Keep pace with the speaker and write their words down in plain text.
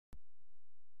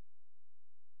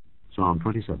Psalm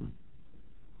 27.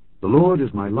 The Lord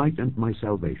is my light and my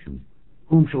salvation.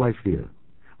 Whom shall I fear?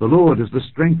 The Lord is the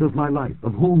strength of my life.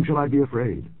 Of whom shall I be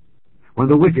afraid? When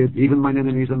the wicked, even mine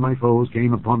enemies and my foes,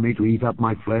 came upon me to eat up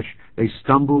my flesh, they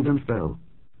stumbled and fell.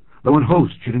 Though an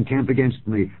host should encamp against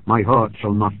me, my heart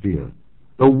shall not fear.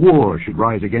 Though war should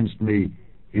rise against me,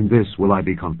 in this will I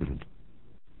be confident.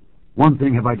 One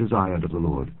thing have I desired of the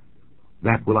Lord,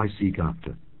 that will I seek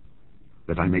after,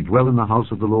 that I may dwell in the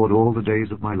house of the Lord all the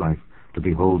days of my life, to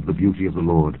behold the beauty of the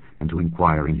Lord, and to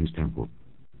inquire in his temple.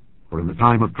 For in the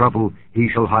time of trouble he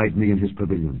shall hide me in his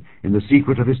pavilion. In the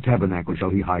secret of his tabernacle shall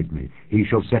he hide me. He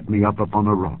shall set me up upon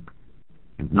a rock.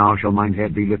 And now shall mine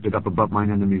head be lifted up above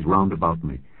mine enemies round about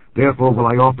me. Therefore will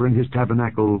I offer in his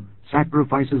tabernacle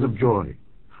sacrifices of joy.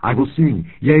 I will sing,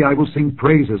 yea, I will sing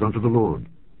praises unto the Lord.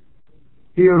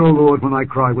 Hear, O Lord, when I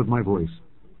cry with my voice.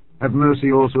 Have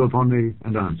mercy also upon me,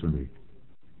 and answer me.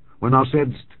 When thou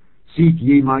saidst, Seek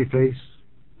ye my face,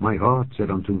 my heart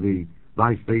said unto thee,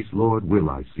 Thy face, Lord, will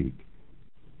I seek.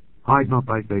 Hide not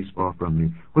thy face far from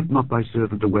me. Put not thy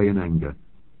servant away in anger.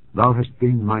 Thou hast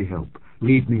been my help.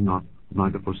 Leave me not,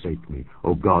 neither forsake me,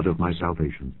 O God of my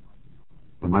salvation.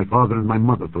 When my father and my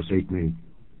mother forsake me,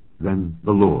 then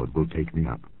the Lord will take me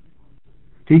up.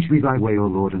 Teach me thy way, O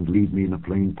Lord, and lead me in a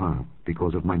plain path,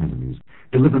 because of mine enemies.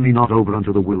 Deliver me not over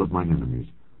unto the will of mine enemies.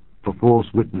 For false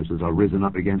witnesses are risen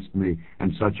up against me,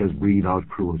 and such as breathe out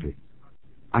cruelty.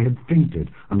 I had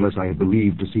fainted, unless I had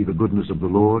believed to see the goodness of the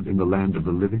Lord in the land of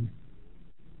the living.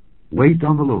 Wait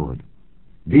on the Lord.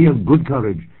 Be of good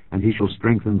courage, and he shall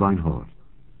strengthen thine heart.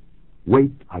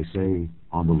 Wait, I say,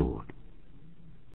 on the Lord.